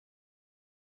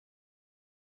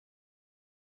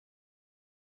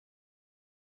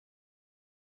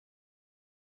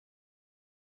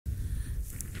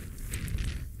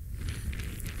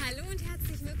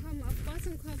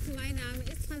BossImKopf. Mein Name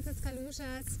ist Franziska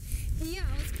Luschas, hier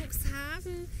aus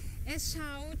Cuxhaven. Es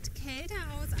schaut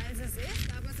kälter aus, als es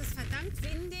ist, aber es ist verdammt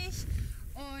windig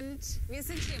und wir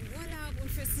sind hier im Urlaub und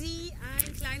für Sie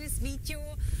ein kleines Video.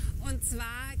 Und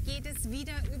zwar geht es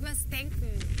wieder übers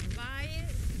Denken, weil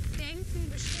Denken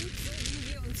bestimmt so,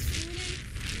 wie wir uns fühlen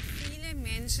und viele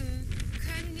Menschen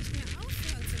können nicht mehr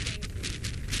aufhören zu denken.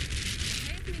 Da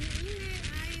fällt mir eine E-Mail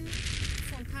ein,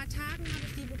 vor ein paar Tagen habe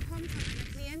ich die bekommen von einer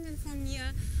Klientin von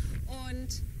mir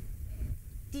und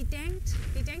die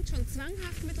denkt schon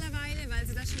zwanghaft mittlerweile, weil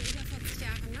sie das schon über 40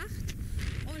 Jahre macht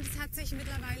und es hat sich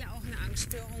mittlerweile auch eine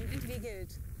Angststörung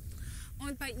entwickelt.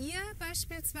 Und bei ihr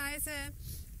beispielsweise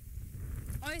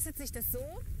äußert sich das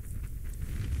so: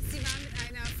 Sie war mit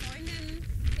einer Freundin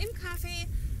im Café,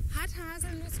 hat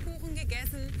Haselnusskuchen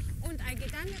gegessen und ein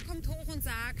Gedanke kommt hoch und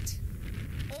sagt: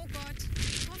 Oh Gott,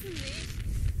 hoffentlich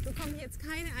bekomme ich jetzt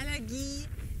keine Allergie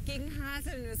gegen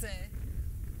Haselnüsse.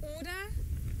 Oder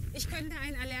ich könnte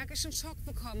einen allergischen Schock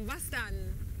bekommen. Was dann?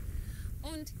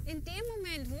 Und in dem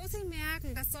Moment, wo Sie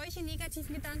merken, dass solche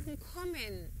negativen Gedanken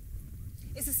kommen,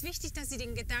 ist es wichtig, dass Sie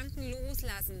den Gedanken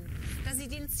loslassen, dass Sie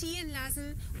den ziehen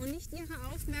lassen und nicht Ihre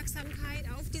Aufmerksamkeit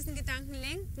auf diesen Gedanken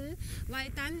lenken, weil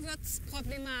dann wird es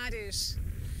problematisch.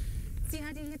 Sie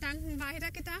hat den Gedanken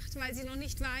weitergedacht, weil sie noch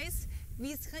nicht weiß,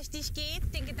 wie es richtig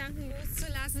geht, den Gedanken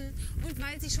loszulassen und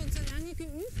weil sie schon so lange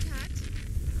geübt hat,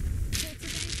 so zu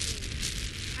denken.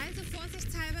 Also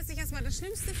vorsichtshalber sich erstmal das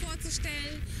Schlimmste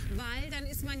vorzustellen, weil dann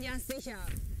ist man ja sicher.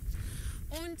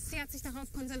 Und sie hat sich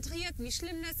darauf konzentriert, wie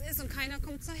schlimm das ist und keiner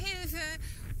kommt zur Hilfe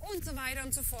und so weiter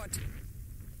und so fort.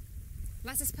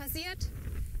 Was ist passiert?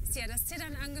 Sie hat das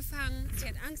Zittern angefangen, sie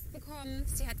hat Angst bekommen,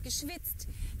 sie hat geschwitzt,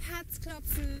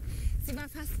 Herzklopfen, sie war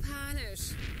fast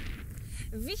panisch.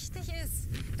 Wichtig ist,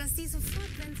 dass Sie sofort,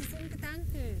 wenn Sie so einen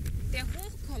Gedanken, der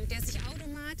hochkommt, der sich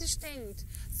automatisch denkt,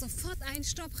 sofort einen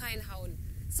Stopp reinhauen.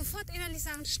 Sofort innerlich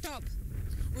sagen, Stopp.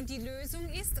 Und die Lösung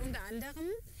ist unter anderem,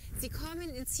 Sie kommen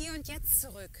ins Hier und Jetzt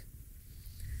zurück.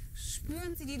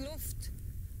 Spüren Sie die Luft.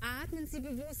 Atmen Sie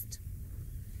bewusst.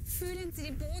 Fühlen Sie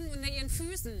den Boden unter Ihren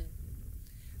Füßen.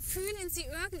 Fühlen Sie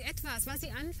irgendetwas, was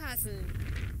Sie anfassen.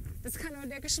 Das kann auch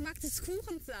der Geschmack des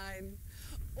Kuchens sein.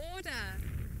 Oder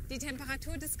die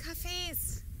Temperatur des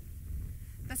Kaffees.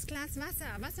 Das Glas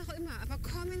Wasser, was auch immer. Aber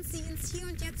kommen Sie ins Hier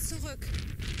und Jetzt zurück.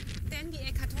 Denn, wie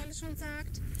Eckhart Tolle schon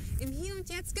sagt, im Hier und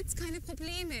Jetzt gibt es keine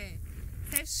Probleme.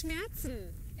 Selbst Schmerzen,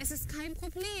 es ist kein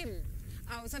Problem.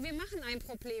 Außer wir machen ein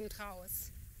Problem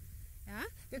draus. Ja?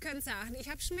 Wir können sagen, ich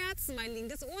habe Schmerzen, mein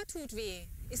linkes Ohr tut weh.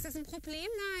 Ist das ein Problem?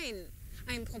 Nein.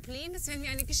 Ein Problem ist, wenn wir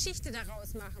eine Geschichte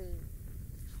daraus machen.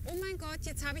 Oh mein Gott,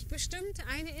 jetzt habe ich bestimmt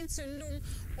eine Entzündung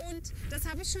und das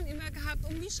habe ich schon immer gehabt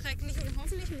und wie schrecklich und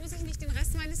hoffentlich muss ich nicht den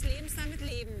Rest meines Lebens damit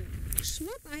leben.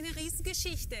 Schwupp, eine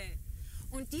Riesengeschichte.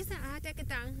 Und diese Art der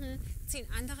Gedanken ziehen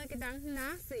andere Gedanken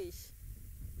nach sich.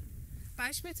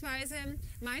 Beispielsweise,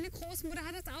 meine Großmutter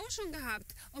hat das auch schon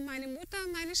gehabt und meine Mutter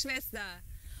und meine Schwester.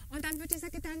 Und dann wird dieser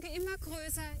Gedanke immer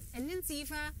größer,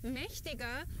 intensiver,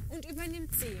 mächtiger und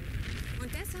übernimmt sie.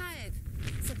 Und deshalb,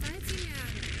 sobald Sie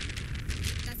merken,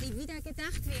 dass Sie wieder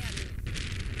gedacht werden,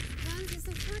 hören Sie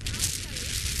sofort auf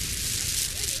damit.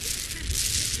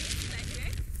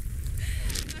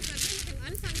 Was natürlich am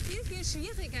Anfang viel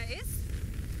schwieriger ist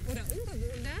oder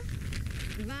ungewohnter,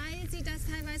 weil Sie das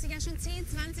teilweise ja schon 10,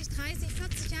 20, 30,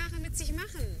 40 Jahre mit sich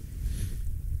machen.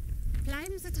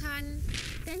 Bleiben Sie dran,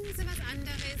 denken Sie was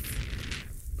anderes,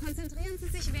 konzentrieren Sie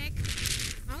sich weg,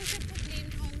 aus der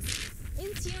Problemraum,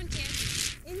 ins Hier und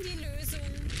Jetzt, in die Lösung.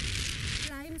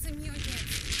 Bleiben Sie im Hier und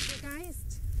Jetzt. Ihr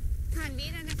Geist kann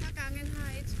weder in der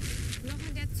Vergangenheit noch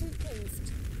in der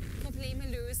Zukunft Probleme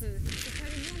lösen. Sie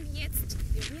können nur im Hier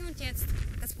und Jetzt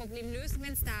das Problem lösen,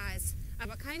 wenn es da ist.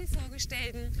 Aber keine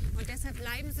vorgestellten und deshalb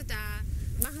bleiben Sie da.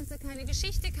 Machen Sie keine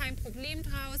Geschichte, kein Problem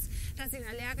draus, dass Sie einen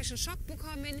allergischen Schock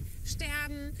bekommen,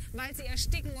 sterben, weil Sie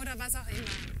ersticken oder was auch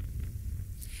immer.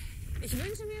 Ich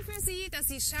wünsche mir für Sie, dass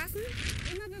Sie es schaffen,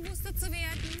 immer bewusster zu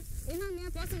werden, immer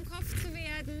mehr Boss im Kopf zu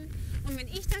werden. Und wenn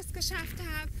ich das geschafft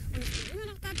habe und ich bin immer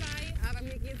noch dabei, aber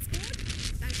mir geht's gut,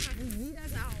 dann schaffen Sie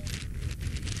das auch.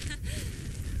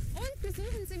 Und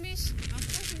besuchen Sie mich auf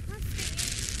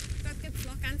BossImKopf.de. Dort gibt es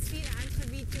noch ganz viele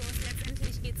andere Videos.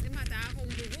 Letztendlich geht es immer darum,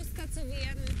 bewusster zu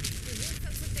werden,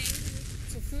 bewusster zu denken,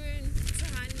 zu fühlen, zu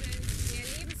handeln, mehr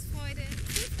Lebensfreude,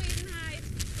 Zufriedenheit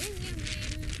in Ihrem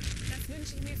Leben. Das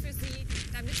wünsche ich mir für Sie,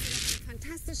 damit Sie noch ein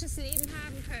fantastisches Leben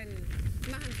haben können.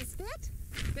 Machen Sie es gut,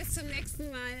 bis zum nächsten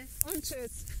Mal und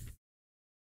tschüss.